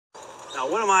Now,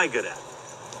 what am I good at?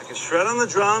 I can shred on the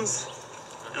drums,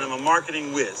 and I'm a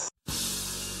marketing whiz.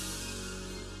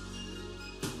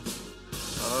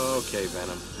 Okay,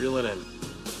 Venom, reel it in.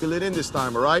 Reel it in this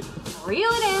time, all right? Reel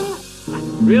it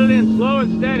in. Reel it in slow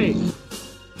and steady.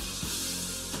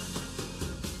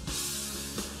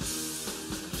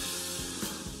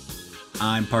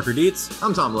 I'm Parker Dietz.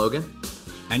 I'm Tom Logan.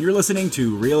 And you're listening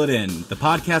to Reel It In, the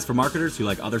podcast for marketers who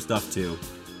like other stuff too.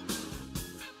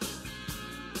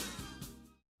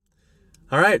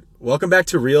 All right, welcome back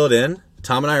to Reel It In.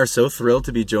 Tom and I are so thrilled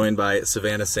to be joined by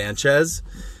Savannah Sanchez,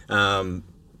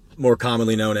 more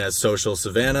commonly known as Social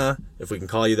Savannah, if we can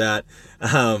call you that.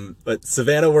 But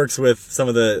Savannah works with some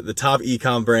of the top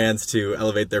e-com brands to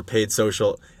elevate their paid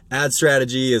social ad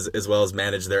strategy as well as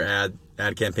manage their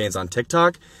ad campaigns on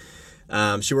TikTok.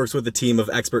 She works with a team of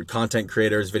expert content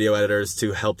creators, video editors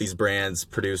to help these brands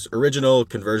produce original,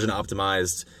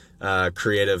 conversion-optimized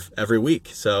creative every week.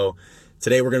 So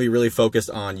today we're going to be really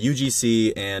focused on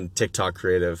UGC and TikTok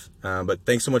creative. But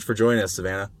thanks so much for joining us,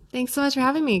 Savannah. Thanks so much for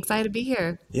having me. Excited to be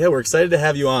here. Yeah, we're excited to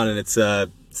have you on, and it's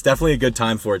definitely a good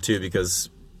time for it too,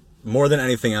 because more than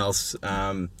anything else,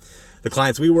 the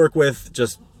clients we work with,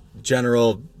 just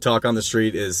general talk on the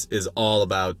street is all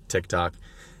about TikTok.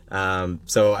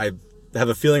 So I have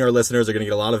a feeling our listeners are going to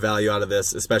get a lot of value out of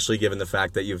this, especially given the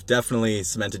fact that you've definitely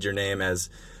cemented your name as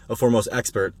a foremost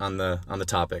expert on the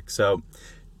topic. So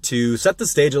to set the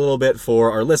stage a little bit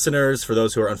for our listeners, for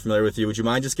those who are unfamiliar with you, would you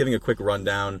mind just giving a quick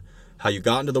rundown how you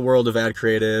got into the world of ad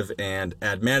creative and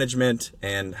ad management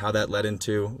and how that led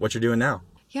into what you're doing now?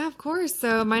 Yeah, of course.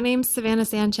 So my name's Savannah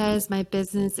Sanchez. My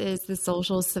business is The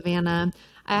Social Savannah.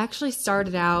 I actually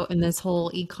started out in this whole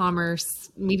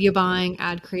e-commerce media buying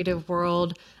ad creative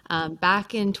world.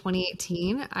 Back in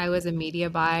 2018, I was a media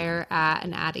buyer at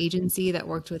an ad agency that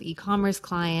worked with e-commerce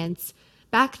clients.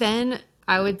 Back then,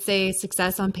 I would say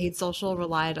success on paid social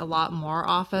relied a lot more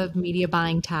off of media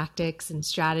buying tactics and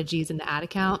strategies in the ad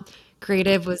account.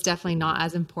 Creative was definitely not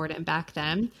as important back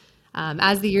then.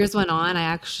 As the years went on, I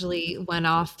actually went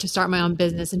off to start my own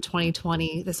business in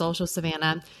 2020, The Social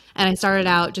Savannah. And I started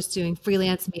out just doing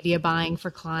freelance media buying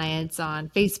for clients on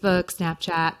Facebook,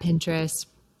 Snapchat, Pinterest.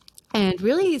 And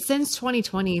really, since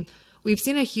 2020, we've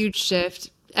seen a huge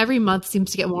shift. Every month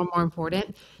seems to get more and more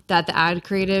important that the ad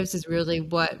creatives is really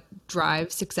what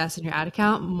drives success in your ad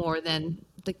account more than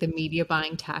like the media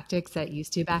buying tactics that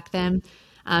used to back then.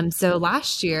 So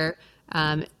last year,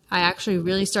 I actually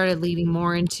really started leading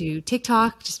more into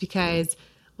TikTok just because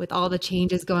with all the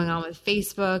changes going on with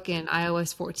Facebook and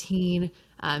iOS 14,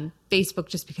 Facebook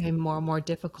just became more and more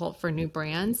difficult for new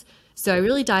brands. So I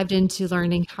really dived into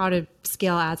learning how to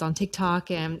scale ads on TikTok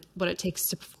and what it takes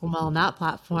to perform well on that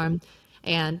platform.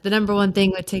 And the number one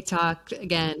thing with TikTok,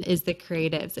 again, is the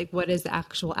creatives. Like, what is the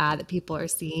actual ad that people are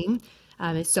seeing?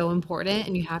 It's so important,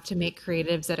 and you have to make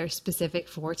creatives that are specific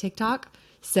for TikTok.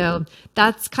 So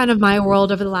that's kind of my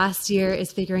world over the last year,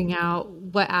 is figuring out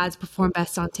what ads perform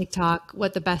best on TikTok,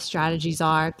 what the best strategies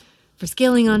are for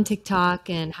scaling on TikTok,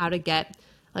 and how to get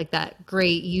like that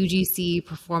great UGC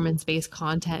performance-based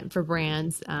content for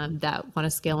brands that want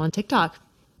to scale on TikTok.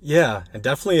 Yeah, and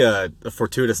definitely a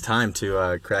fortuitous time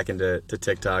to crack into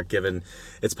TikTok, given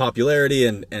its popularity,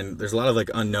 and there's a lot of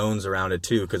like unknowns around it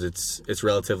too, because it's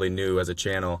relatively new as a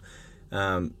channel.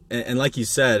 And like you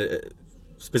said,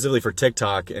 specifically for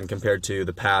TikTok and compared to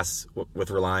the past with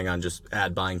relying on just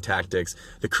ad buying tactics,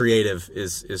 the creative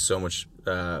is so much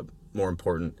more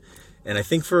important. And I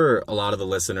think for a lot of the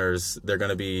listeners, they're going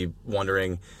to be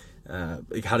wondering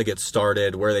how to get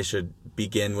started, where they should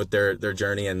begin with their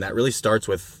journey. And that really starts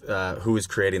with who is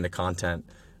creating the content,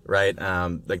 right?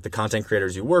 Like the content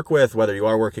creators you work with, whether you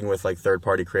are working with like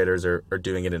third-party creators or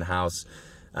doing it in-house.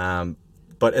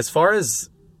 But as far as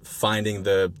finding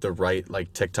the right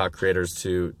like TikTok creators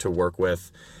to work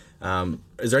with,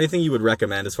 is there anything you would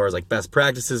recommend as far as like best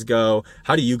practices go?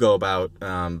 How do you go about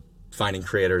finding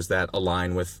creators that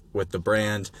align with the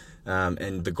brand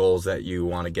and the goals that you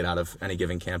want to get out of any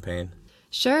given campaign?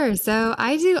 Sure. So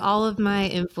I do all of my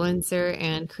influencer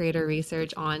and creator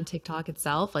research on TikTok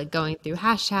itself, like going through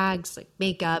hashtags like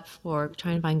makeup or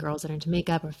trying to find girls that are into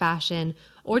makeup or fashion,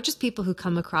 or just people who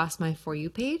come across my For You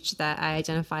page that I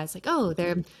identify as like, oh,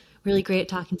 they're really great at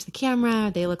talking to the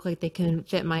camera. They look like they can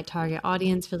fit my target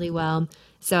audience really well.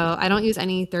 So I don't use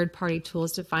any third-party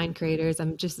tools to find creators.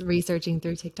 I'm just researching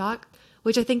through TikTok,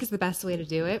 which I think is the best way to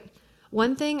do it.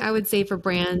 One thing I would say for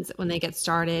brands when they get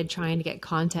started trying to get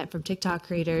content from TikTok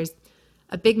creators,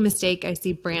 a big mistake I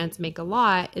see brands make a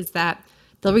lot is that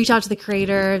they'll reach out to the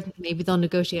creator, maybe they'll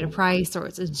negotiate a price or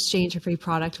it's an exchange for free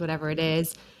product, whatever it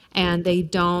is, and they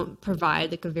don't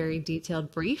provide like a very detailed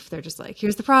brief. They're just like,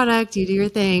 here's the product, you do your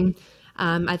thing.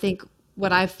 I think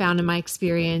what I've found in my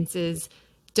experience is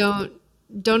don't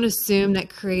don't assume that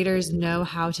creators know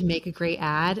how to make a great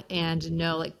ad and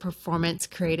know like performance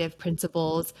creative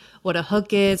principles, what a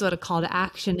hook is, what a call to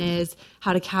action is,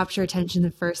 how to capture attention in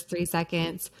the first 3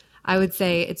 seconds. I would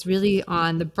say it's really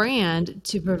on the brand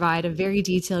to provide a very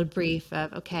detailed brief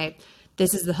of, okay,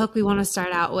 this is the hook we want to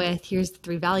start out with. Here's the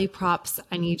 3 value props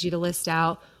I need you to list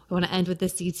out. We want to end with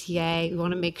this CTA. We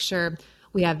want to make sure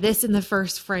we have this in the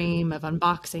first frame of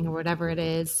unboxing or whatever it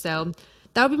is. So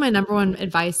that would be my number one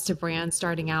advice to brands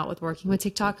starting out with working with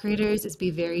TikTok creators is be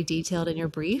very detailed in your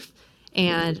brief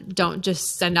and don't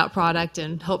just send out product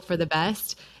and hope for the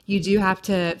best. You do have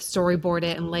to storyboard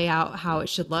it and lay out how it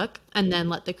should look, and then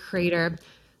let the creator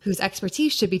whose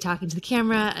expertise should be talking to the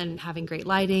camera and having great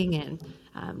lighting and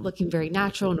looking very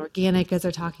natural and organic as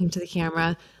they're talking to the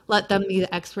camera, let them be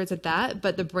the experts at that.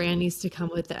 But the brand needs to come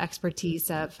with the expertise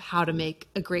of how to make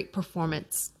a great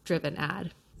performance driven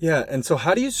ad. Yeah, and so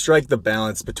how do you strike the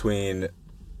balance between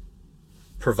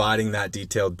providing that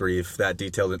detailed brief, that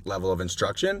detailed level of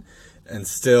instruction, and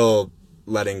still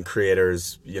letting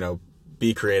creators,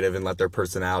 be creative and let their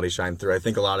personality shine through? I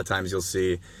think a lot of times you'll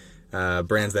see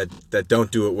brands that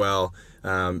don't do it well.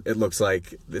 It looks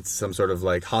like it's some sort of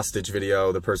like hostage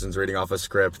video. The person's reading off a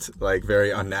script, like very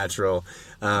unnatural.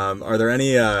 Are there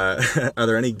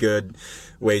any good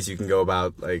ways you can go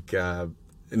about like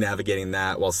navigating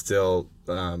that while still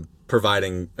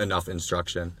providing enough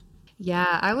instruction?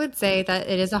 Yeah, I would say that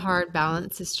it is a hard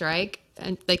balance to strike.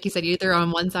 And like you said, you're either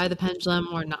on one side of the pendulum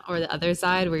or not, or the other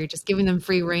side where you're just giving them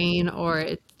free reign or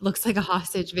it looks like a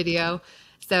hostage video.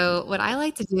 So what I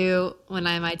like to do when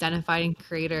I'm identifying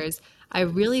creators, I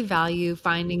really value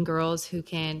finding girls who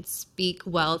can speak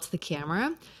well to the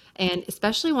camera, and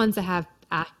especially ones that have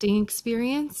acting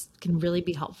experience can really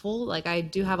be helpful. Like I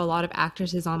do have a lot of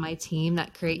actresses on my team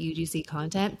that create UGC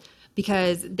content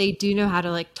because they do know how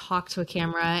to like talk to a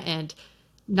camera and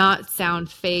not sound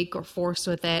fake or forced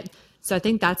with it. So I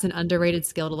think that's an underrated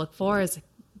skill to look for is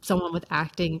someone with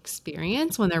acting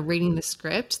experience. When they're reading the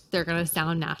script, they're going to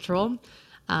sound natural.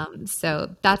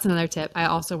 So that's another tip. I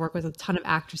also work with a ton of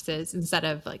actresses instead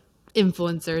of like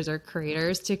influencers or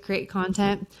creators to create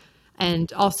content.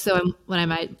 And also when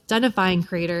I'm identifying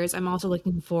creators, I'm also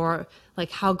looking for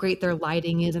like how great their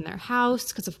lighting is in their house.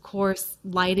 Because of course,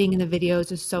 lighting in the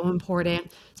videos is so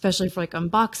important, especially for like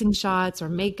unboxing shots or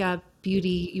makeup,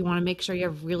 beauty. You want to make sure you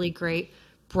have really great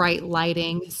bright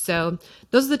lighting. So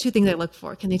those are the 2 things I look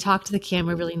for. Can they talk to the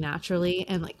camera really naturally?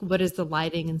 And like, what is the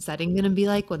lighting and setting going to be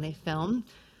like when they film?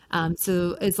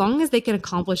 So as long as they can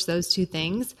accomplish those 2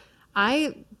 things,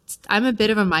 I'm a bit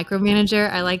of a micromanager.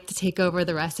 I like to take over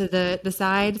the rest of the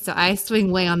side. So I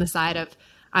swing way on the side of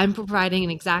I'm providing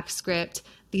an exact script.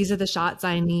 These are the shots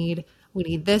I need. We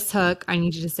need this hook. I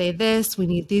need you to say this. We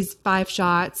need these 5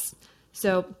 shots.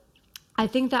 So I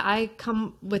think that I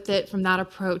come with it from that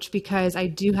approach because I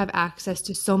do have access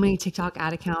to so many TikTok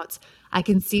ad accounts. I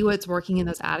can see what's working in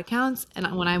those ad accounts. And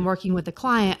when I'm working with a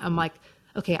client, I'm like,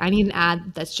 okay, I need an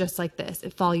ad that's just like this.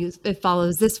 It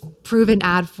follows this proven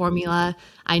ad formula.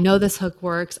 I know this hook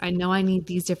works. I know I need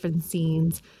these different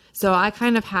scenes. So I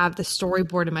kind of have the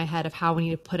storyboard in my head of how we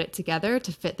need to put it together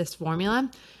to fit this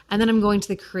formula. And then I'm going to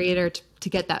the creator to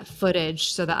get that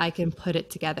footage so that I can put it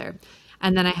together.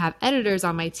 And then I have editors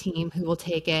on my team who will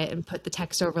take it and put the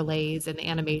text overlays and the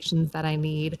animations that I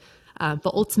need. But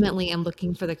ultimately, I'm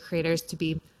looking for the creators to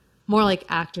be more like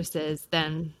actresses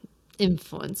than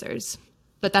influencers.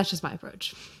 But that's just my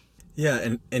approach.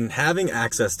 Yeah, and having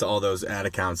access to all those ad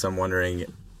accounts, I'm wondering,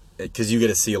 because you get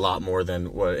to see a lot more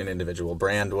than what an individual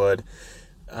brand would.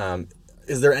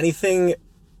 Is there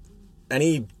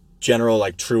any general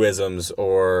like truisms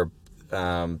or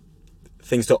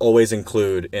things to always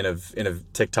include in a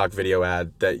TikTok video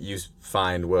ad that you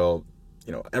find will,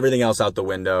 everything else out the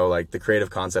window, like the creative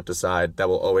concept aside, that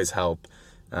will always help,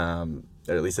 or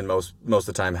at least in most of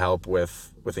the time help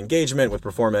with engagement, with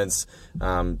performance,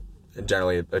 and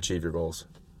generally achieve your goals?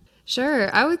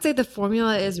 Sure. I would say the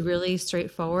formula is really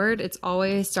straightforward. It's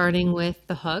always starting with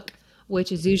the hook,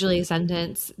 which is usually a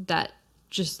sentence that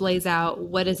just lays out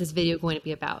what is this video going to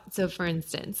be about. So for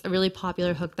instance, a really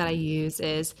popular hook that I use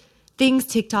is things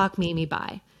TikTok made me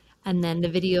buy. And then the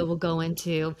video will go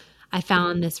into, I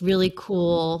found this really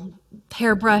cool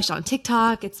hairbrush on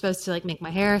TikTok. It's supposed to like make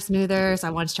my hair smoother. So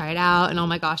I wanted to try it out. And oh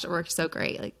my gosh, it works so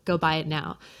great. Like go buy it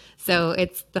now. So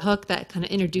it's the hook that kind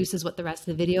of introduces what the rest of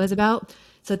the video is about.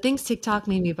 So things TikTok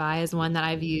made me buy is one that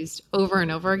I've used over and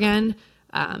over again.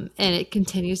 And it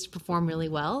continues to perform really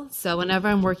well. So whenever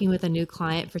I'm working with a new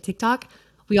client for TikTok,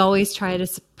 we always try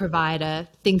to provide a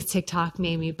things TikTok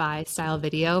made me buy style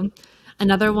video.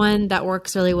 Another one that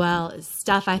works really well is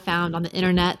stuff I found on the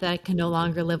internet that I can no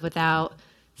longer live without.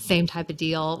 Same type of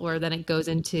deal where then it goes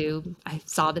into,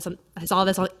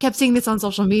 kept seeing this on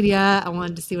social media. I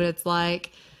wanted to see what it's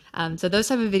like. So those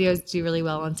type of videos do really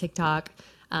well on TikTok.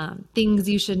 Things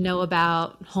you should know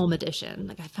about home edition.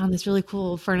 Like I found this really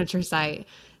cool furniture site.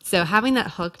 So having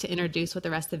that hook to introduce what the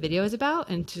rest of the video is about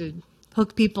and to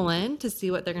hook people in to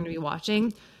see what they're going to be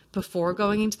watching before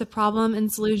going into the problem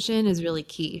and solution is really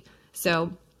key.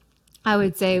 So I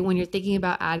would say when you're thinking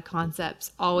about ad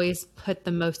concepts, always put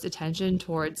the most attention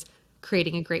towards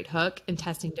creating a great hook and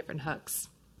testing different hooks.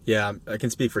 Yeah, I can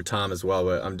speak for Tom as well,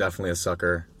 but I'm definitely a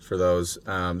sucker for those.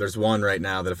 There's one right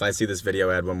now that if I see this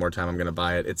video ad one more time, I'm going to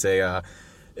buy it. It's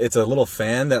a little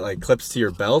fan that like clips to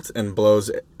your belt and blows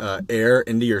air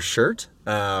into your shirt.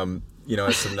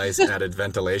 Has some nice added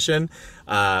ventilation.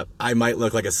 I might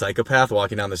look like a psychopath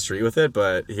walking down the street with it,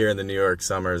 but here in the New York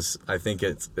summers, I think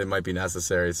it might be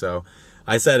necessary. So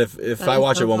I said if I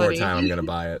watch it one more time, I'm going to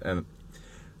buy it, and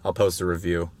I'll post a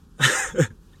review.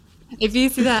 If you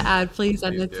see that ad, please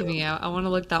send it to me. I want to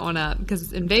look that one up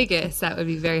because in Vegas, that would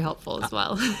be very helpful as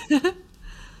well.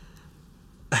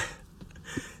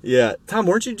 Yeah. Tom,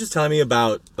 weren't you just telling me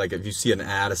about, like, if you see an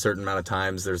ad a certain amount of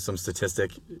times, there's some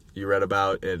statistic you read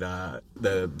about it,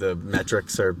 the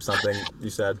metrics or something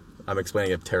you said? I'm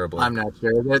explaining it terribly. I'm not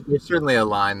sure. There's certainly a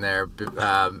line there.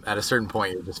 At a certain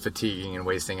point, you're just fatiguing and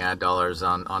wasting ad dollars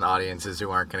on audiences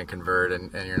who aren't going to convert,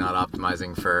 and you're not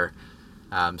optimizing for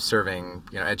serving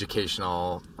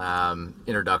educational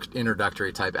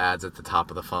introductory type ads at the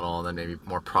top of the funnel, and then maybe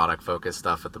more product focused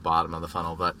stuff at the bottom of the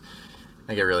funnel. But I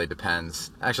think it really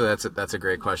depends. Actually, that's a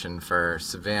great question for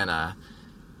Savannah.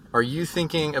 Are you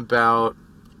thinking about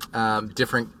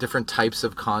different types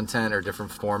of content or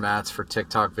different formats for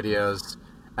TikTok videos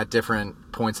at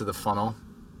different points of the funnel,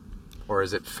 or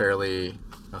is it fairly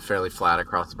flat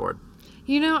across the board?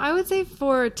 I would say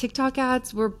for TikTok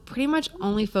ads, we're pretty much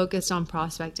only focused on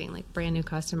prospecting, like brand new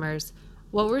customers.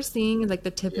 What we're seeing is like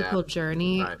the typical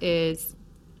journey is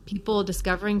people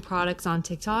discovering products on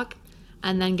TikTok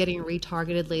and then getting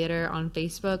retargeted later on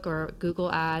Facebook or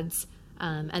Google ads,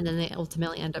 and then they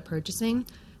ultimately end up purchasing.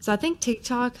 So I think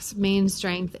TikTok's main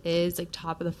strength is like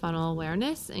top of the funnel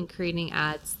awareness and creating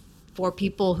ads for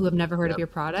people who have never heard of your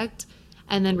product,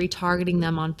 and then retargeting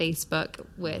them on Facebook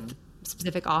with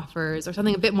specific offers or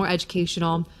something a bit more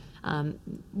educational.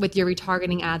 With your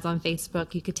retargeting ads on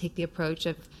Facebook, you could take the approach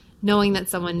of knowing that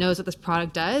someone knows what this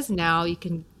product does. Now you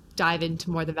can dive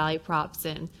into more of the value props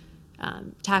and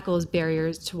tackle those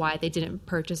barriers to why they didn't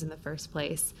purchase in the first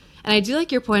place. And I do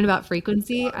like your point about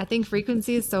frequency. I think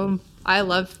frequency is I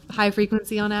love high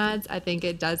frequency on ads. I think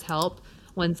it does help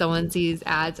when someone sees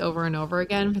ads over and over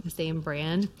again for the same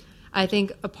brand. I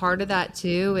think a part of that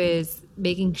too is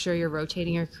making sure you're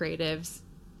rotating your creatives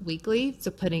weekly. So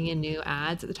putting in new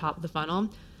ads at the top of the funnel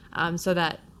so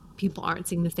that people aren't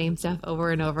seeing the same stuff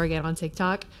over and over again on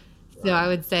TikTok. So I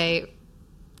would say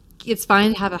it's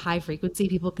fine to have a high frequency.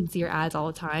 People can see your ads all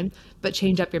the time, but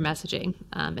change up your messaging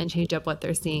and change up what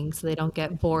they're seeing so they don't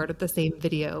get bored of the same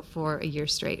video for a year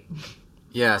straight.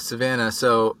 Yeah, Savannah.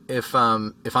 So if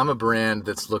I'm a brand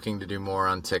that's looking to do more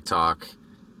on TikTok,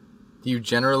 do you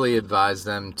generally advise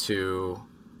them to,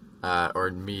 or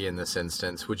me in this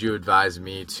instance, would you advise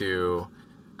me to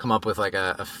come up with like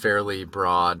a fairly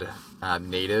broad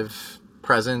native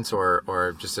presence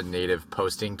or just a native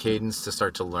posting cadence to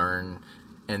start to learn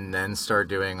and then start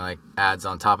doing like ads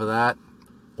on top of that?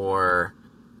 Or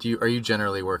are you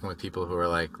generally working with people who are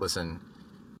like, listen,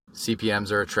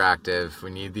 CPMs are attractive, we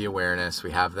need the awareness,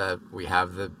 we have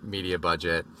the media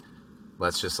budget,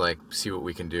 let's just like see what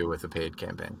we can do with a paid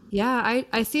campaign? Yeah,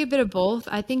 I see a bit of both.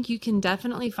 I think you can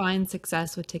definitely find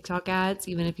success with TikTok ads,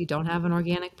 even if you don't have an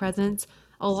organic presence.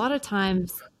 A lot of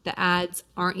times the ads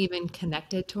aren't even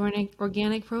connected to an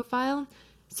organic profile.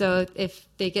 So if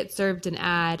they get served an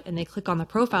ad and they click on the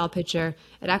profile picture,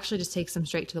 it actually just takes them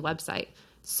straight to the website.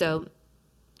 So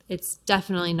it's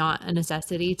definitely not a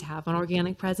necessity to have an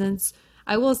organic presence.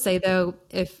 I will say though,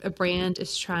 if a brand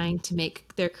is trying to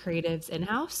make their creatives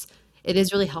in-house, it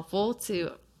is really helpful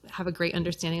to have a great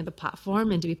understanding of the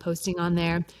platform and to be posting on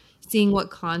there, seeing what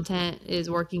content is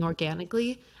working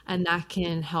organically, and that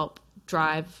can help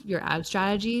drive your ad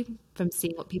strategy from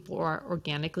seeing what people are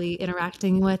organically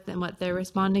interacting with and what they're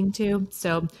responding to.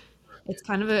 So it's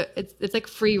kind of it's like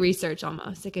free research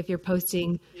almost, like if you're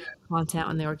posting content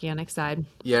on the organic side.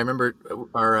 Yeah, I remember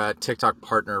our TikTok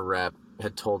partner rep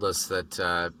had told us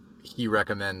that he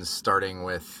recommends starting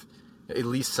with at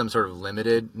least some sort of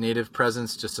limited native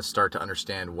presence just to start to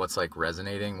understand what's like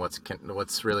resonating,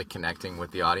 what's really connecting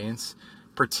with the audience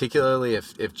particularly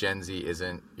if Gen Z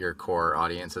isn't your core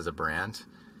audience as a brand.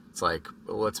 It's like,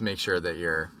 well, let's make sure that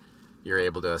you're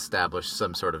able to establish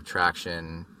some sort of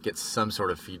traction, get some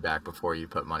sort of feedback before you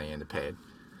put money into paid.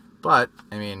 But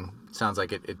I mean, sounds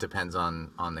like it depends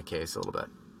on the case a little bit.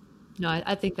 No,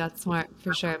 I think that's smart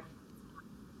for sure.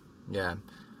 Yeah.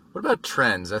 What about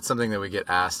trends? That's something that we get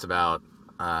asked about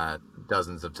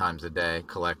dozens of times a day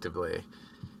collectively.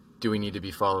 Do we need to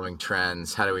be following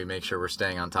trends? How do we make sure we're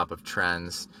staying on top of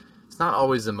trends? It's not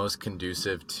always the most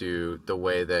conducive to the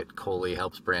way that Coley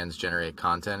helps brands generate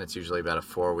content. It's usually about a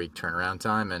 4-week turnaround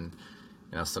time, and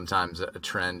sometimes a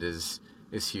trend is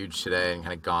huge today and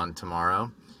kind of gone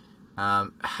tomorrow.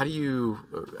 How do you?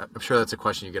 I'm sure that's a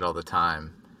question you get all the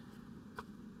time.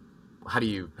 How do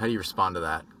you respond to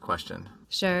that question?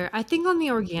 Sure. I think on the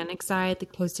organic side,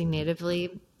 like posting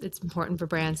natively, it's important for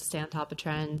brands to stay on top of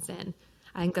trends. And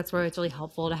I think that's where it's really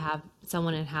helpful to have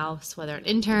someone in-house, whether an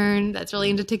intern that's really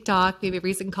into TikTok, maybe a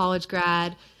recent college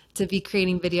grad, to be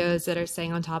creating videos that are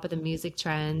staying on top of the music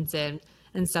trends and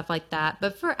stuff like that.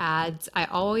 But for ads, I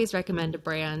always recommend to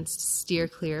brands to steer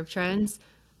clear of trends.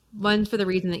 One, for the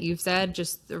reason that you've said,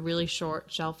 just a really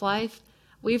short shelf life.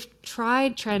 We've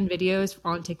tried trend videos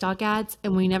on TikTok ads,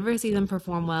 and we never see them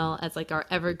perform well as like our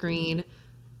evergreen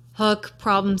hook,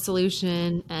 problem,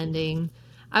 solution, ending.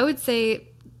 I would say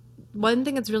one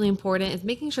thing that's really important is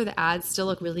making sure the ads still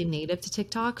look really native to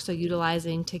TikTok. So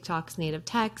utilizing TikTok's native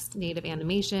text, native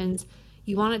animations.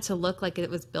 You want it to look like it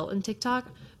was built in TikTok,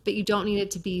 but you don't need it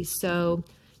to be so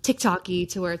TikTok-y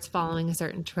to where it's following a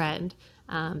certain trend.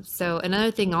 So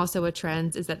another thing also with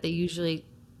trends is that they usually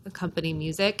accompany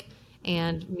music.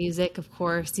 And music, of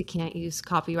course, you can't use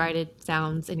copyrighted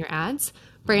sounds in your ads.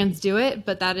 Brands do it,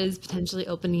 but that is potentially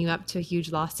opening you up to a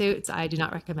huge lawsuit. So I do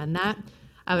not recommend that.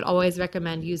 I would always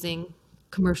recommend using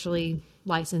commercially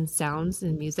licensed sounds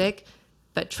in music,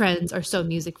 but trends are so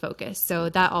music focused. So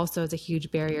that also is a huge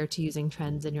barrier to using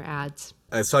trends in your ads.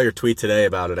 I saw your tweet today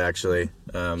about it, actually.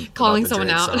 Calling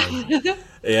someone out.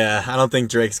 Yeah, I don't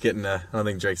think Drake's getting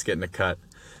a cut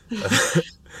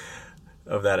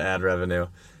of that ad revenue.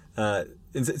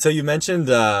 So you mentioned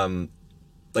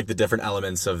like the different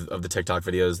elements of the TikTok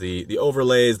videos, the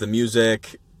overlays, the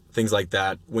music, things like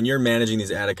that. When you're managing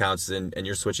these ad accounts and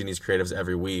you're switching these creatives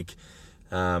every week,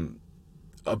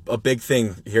 a big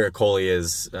thing here at Coley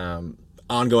is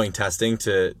ongoing testing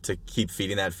to keep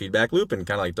feeding that feedback loop and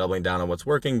kind of like doubling down on what's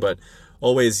working, but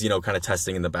always, kind of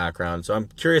testing in the background. So I'm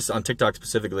curious on TikTok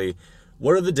specifically,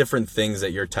 what are the different things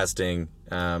that you're testing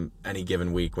any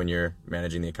given week when you're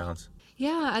managing the accounts?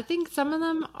 Yeah, I think some of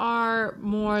them are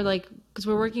more like, because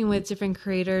we're working with different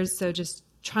creators, so just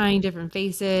trying different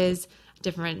faces,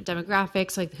 different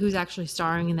demographics, like who's actually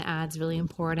starring in the ads, really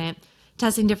important.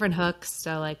 Testing different hooks,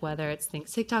 so like whether it's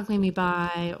things TikTok made me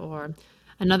buy or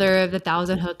another of the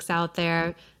 1,000 hooks out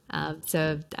there.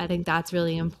 So I think that's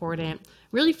really important.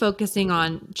 Really focusing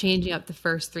on changing up the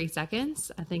first 3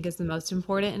 seconds, I think is the most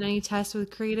important in any test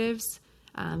with creatives.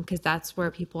 Because that's where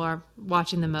people are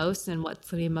watching the most and what's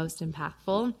going to be most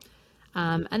impactful.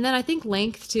 And then I think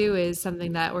length too is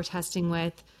something that we're testing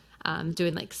with,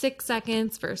 doing like 6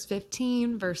 seconds versus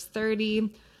 15 versus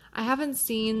 30. I haven't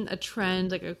seen a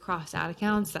trend like across ad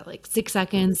accounts that like 6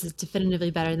 seconds is definitively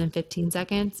better than 15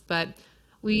 seconds, but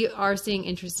we are seeing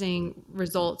interesting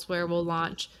results where we'll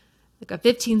launch like a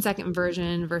 15-second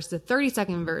version versus a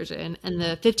 30-second version, and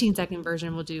the 15-second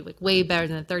version will do like way better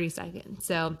than the 30-second.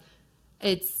 So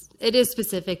it is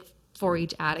specific for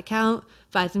each ad account,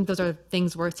 but I think those are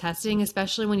things worth testing,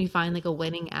 especially when you find like a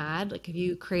winning ad. Like if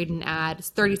you create an ad, it's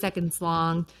 30 seconds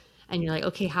long and you're like,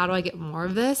 okay, how do I get more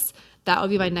of this? That would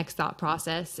be my next thought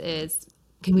process is,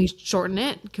 can we shorten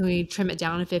it? Can we trim it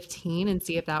down to 15 and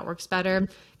see if that works better?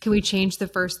 Can we change the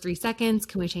first 3 seconds?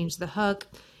 Can we change the hook?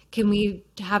 Can we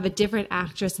have a different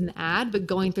actress in the ad, but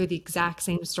going through the exact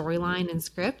same storyline and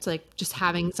script, like just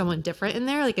having someone different in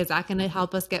there? Like, is that going to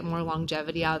help us get more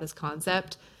longevity out of this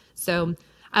concept? So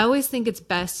I always think it's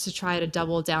best to try to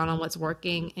double down on what's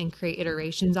working and create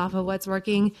iterations off of what's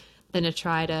working than to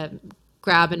try to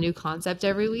grab a new concept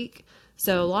every week.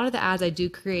 So a lot of the ads I do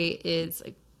create is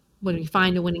like, when we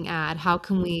find a winning ad, how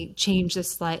can we change this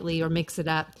slightly or mix it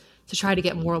up to try to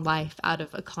get more life out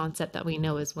of a concept that we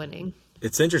know is winning?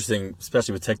 It's interesting,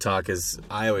 especially with TikTok, is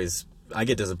I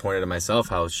get disappointed in myself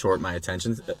how short my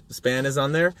attention span is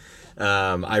on there.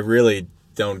 I really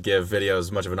don't give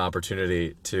videos much of an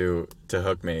opportunity to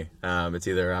hook me. It's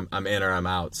either I'm in or I'm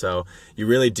out. So you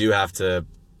really do have to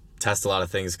test a lot of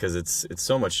things because it's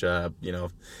so much having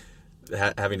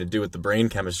to do with the brain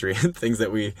chemistry and things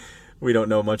that we don't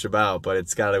know much about. But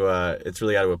it's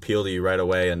really got to appeal to you right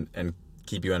away and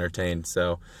keep you entertained.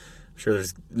 So sure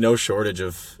there's no shortage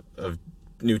of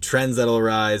new trends that'll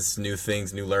arise, new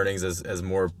things, new learnings as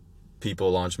more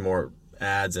people launch more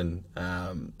ads and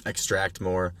extract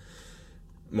more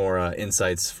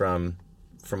insights from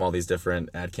all these different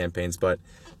ad campaigns. But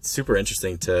it's super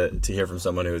interesting to hear from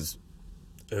someone who's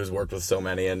worked with so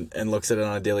many and looks at it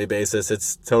on a daily basis.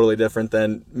 It's totally different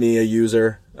than me, a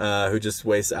user who just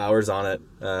wastes hours on it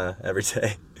every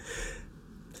day.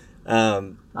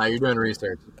 You're doing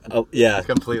research. Oh, yeah. It's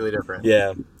completely different.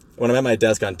 Yeah. When I'm at my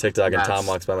desk on TikTok and That's- Tom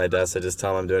walks by my desk, I just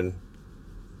tell him I'm doing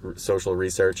social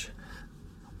research.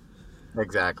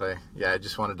 Exactly. Yeah, I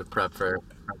just wanted to prep for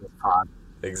the pod.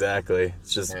 Exactly.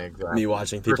 It's just Exactly. me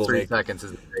watching people First 3 make... seconds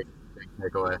is a big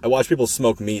takeaway. I watch people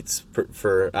smoke meats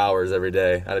for hours every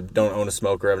day. I don't own a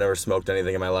smoker. I've never smoked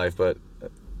anything in my life, but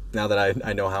now that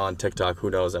I know how on TikTok, who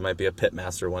knows, I might be a pit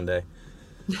master one day.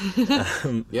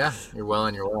 Yeah, you're well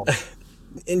on your way.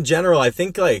 In general, I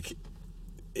think like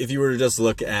if you were to just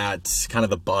look at kind of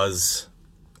the buzz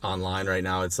online right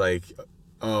now, it's like,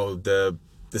 oh, the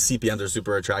CPMs are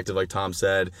super attractive, like Tom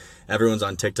said. Everyone's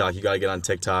on TikTok. You got to get on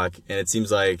TikTok. And it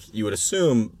seems like you would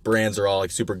assume brands are all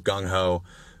like super gung-ho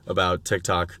about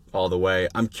TikTok all the way.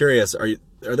 I'm curious, are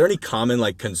there any common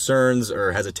like concerns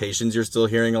or hesitations you're still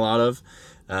hearing a lot of?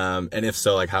 And if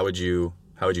so, like how would you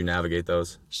navigate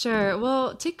those? Sure.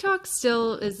 Well, TikTok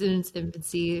still is in its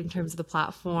infancy in terms of the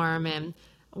platform. And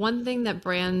one thing that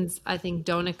brands, I think,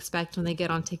 don't expect when they get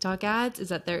on TikTok ads is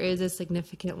that there is a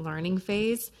significant learning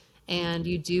phase. And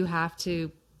you do have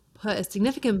to put a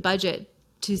significant budget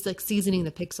to like seasoning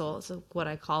the pixel, so what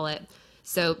I call it.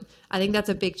 So I think that's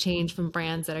a big change from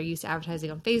brands that are used to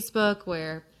advertising on Facebook,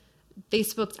 where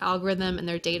Facebook's algorithm and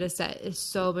their data set is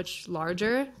so much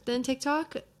larger than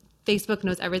TikTok. Facebook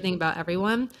knows everything about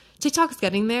everyone. TikTok's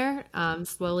getting there,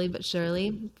 slowly but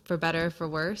surely, for better, for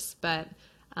worse. But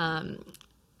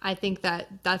I think that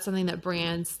that's something that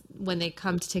brands, when they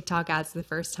come to TikTok ads the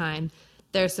first time,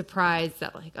 they're surprised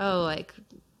that like, oh, like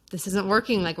this isn't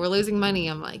working. Like we're losing money.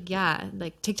 I'm like, yeah,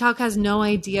 like TikTok has no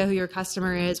idea who your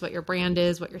customer is, what your brand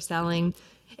is, what you're selling.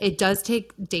 It does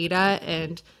take data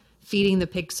and feeding the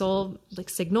pixel like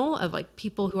signal of like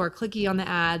people who are clicking on the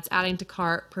ads, adding to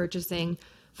cart, purchasing,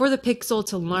 for the pixel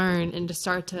to learn and to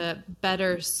start to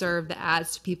better serve the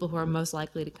ads to people who are most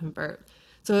likely to convert.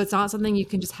 So it's not something you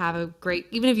can just have a great,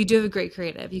 even if you do have a great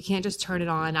creative, you can't just turn it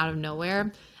on out of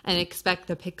nowhere and expect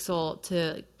the pixel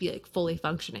to be like fully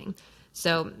functioning.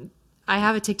 So I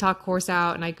have a TikTok course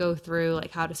out and I go through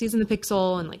like how to season the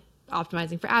pixel and like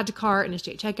optimizing for add to cart,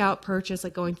 initiate checkout, purchase,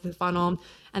 like going through the funnel.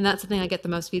 And that's something I get the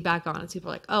most feedback on. Is people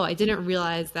are like, oh, I didn't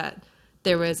realize that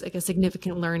there was like a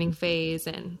significant learning phase.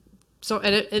 And so,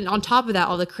 and on top of that,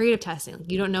 all the creative testing,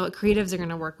 like, you don't know what creatives are going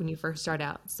to work when you first start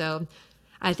out. So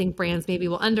I think brands maybe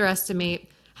will underestimate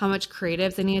how much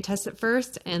creatives they need to test at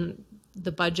first and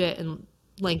the budget and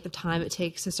length of time it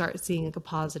takes to start seeing like a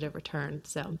positive return.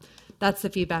 So that's the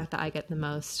feedback that I get the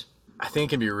most. I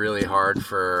think it can be really hard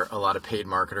for a lot of paid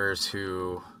marketers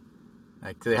who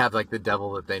like they have like the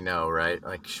devil that they know, right?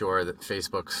 Like sure that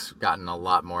Facebook's gotten a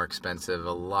lot more expensive,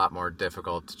 a lot more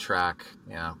difficult to track,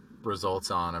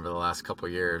 results on over the last couple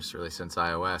of years, really since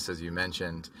iOS, as you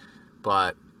mentioned,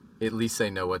 but at least they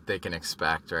know what they can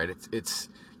expect, right? It's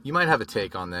you might have a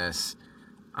take on this.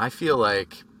 I feel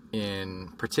like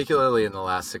particularly in the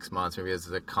last 6 months, maybe as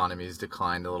the economy's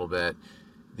declined a little bit,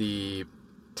 the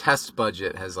test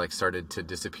budget has like started to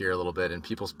disappear a little bit, and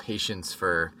people's patience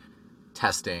for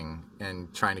testing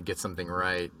and trying to get something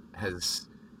right has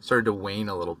started to wane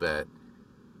a little bit.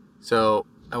 So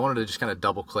I wanted to just kind of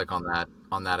double click on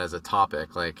that as a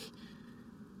topic. Like,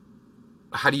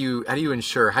 how do you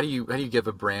give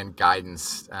a brand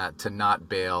guidance to not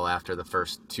bail after the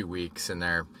first 2 weeks and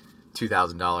their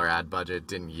 $2,000 ad budget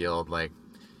didn't yield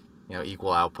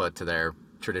equal output to their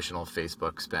traditional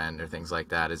Facebook spend or things like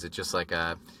that? Is it just like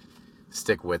a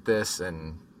stick with this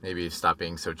and maybe stop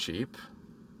being so cheap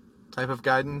type of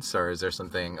guidance, or is there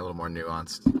something a little more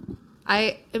nuanced?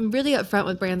 I am really upfront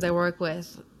with brands I work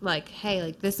with, like, hey,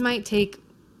 like this might take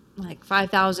like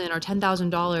 $5,000 or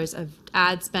 $10,000 of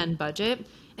ad spend budget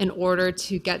in order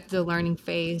to get the learning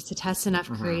phase, to test enough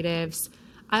creatives.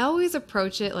 I always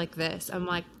approach it like this. I'm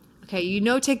like,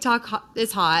 okay, TikTok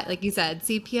is hot. Like you said,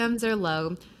 CPMs are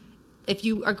low. If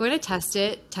you are going to test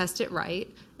it right.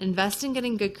 Invest in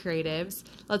getting good creatives.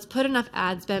 Let's put enough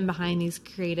ad spend behind these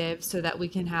creatives so that we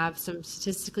can have some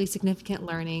statistically significant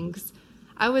learnings.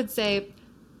 I would say,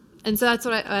 and so that's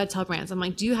what I tell brands. I'm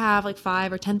like, do you have like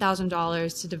 $5,000 or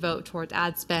 $10,000 to devote towards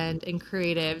ad spend and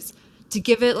creatives to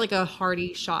give it like a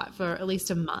hearty shot for at least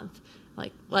a month?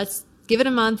 Like, let's give it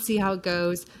a month, see how it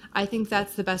goes. I think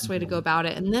that's the best way to go about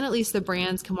it. And then at least the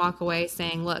brands can walk away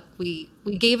saying, look, we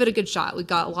gave it a good shot. We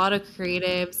got a lot of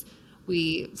creatives.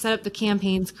 We set up the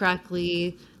campaigns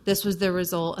correctly. This was the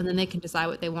result. And then they can decide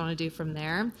what they want to do from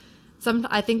there.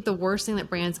 I think the worst thing that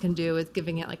brands can do is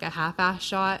giving it like a half-ass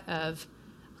shot of,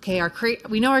 okay,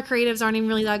 we know our creatives aren't even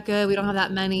really that good. We don't have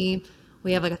that many.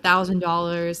 We have like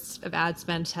 $1,000 of ad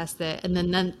spend to test it. And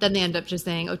then they end up just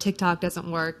saying, oh, TikTok doesn't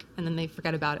work. And then they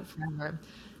forget about it forever.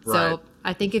 Right. So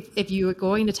I think if you are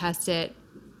going to test it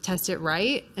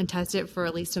right and test it for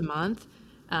at least a month,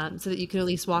 so that you can at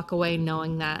least walk away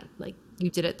knowing that like you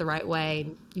did it the right way,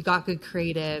 you got good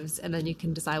creatives, and then you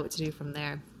can decide what to do from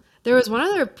there. There was one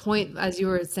other point, as you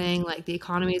were saying, like the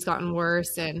economy has gotten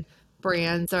worse and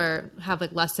brands have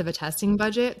like less of a testing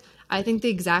budget. I think the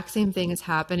exact same thing is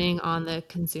happening on the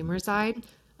consumer side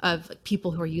of like,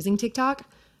 people who are using TikTok.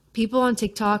 People on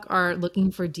TikTok are looking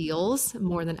for deals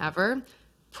more than ever.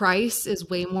 Price is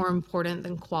way more important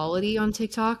than quality on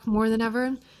TikTok more than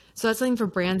ever. So that's something for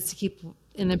brands to keep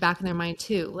in the back of their mind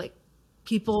too. Like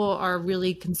people are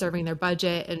really conserving their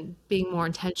budget and being more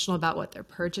intentional about what they're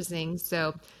purchasing.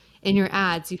 So in your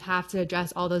ads, you have to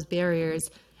address all those barriers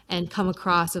and come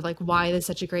across of like why this is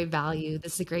such a great value.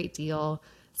 This is a great deal.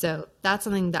 So that's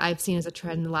something that I've seen as a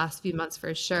trend in the last few months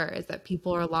for sure, is that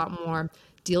people are a lot more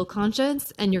deal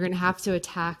conscious, and you're going to have to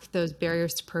attack those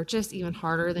barriers to purchase even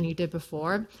harder than you did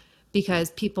before,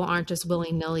 because people aren't just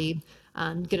willy-nilly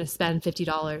going to spend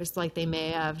 $50 like they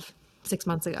may have 6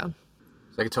 months ago.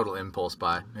 It's like a total impulse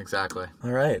buy. Exactly.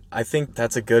 All right. I think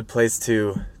that's a good place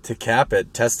to cap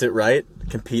it. Test it right.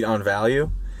 Compete on value.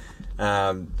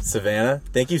 Savannah,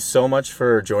 thank you so much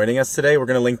for joining us today. We're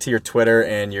going to link to your Twitter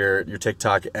and your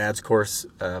TikTok ads course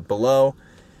below.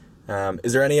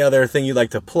 Is there any other thing you'd like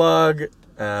to plug?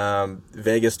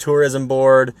 Vegas tourism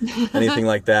board, anything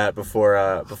like that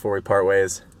before we part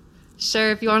ways?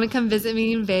 Sure. If you want to come visit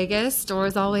me in Vegas, door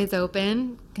is always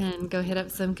open. Can go hit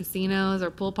up some casinos or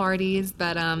pool parties.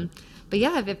 But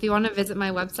yeah, if you want to visit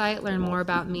my website, learn more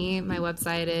about me, my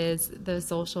website is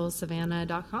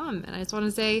thesocialsavannah.com. And I just want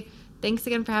to say thanks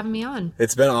again for having me on.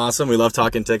 It's been awesome. We love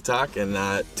talking TikTok. And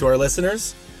to our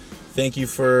listeners, thank you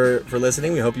for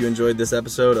listening. We hope you enjoyed this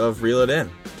episode of Reel It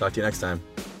In. Talk to you next time.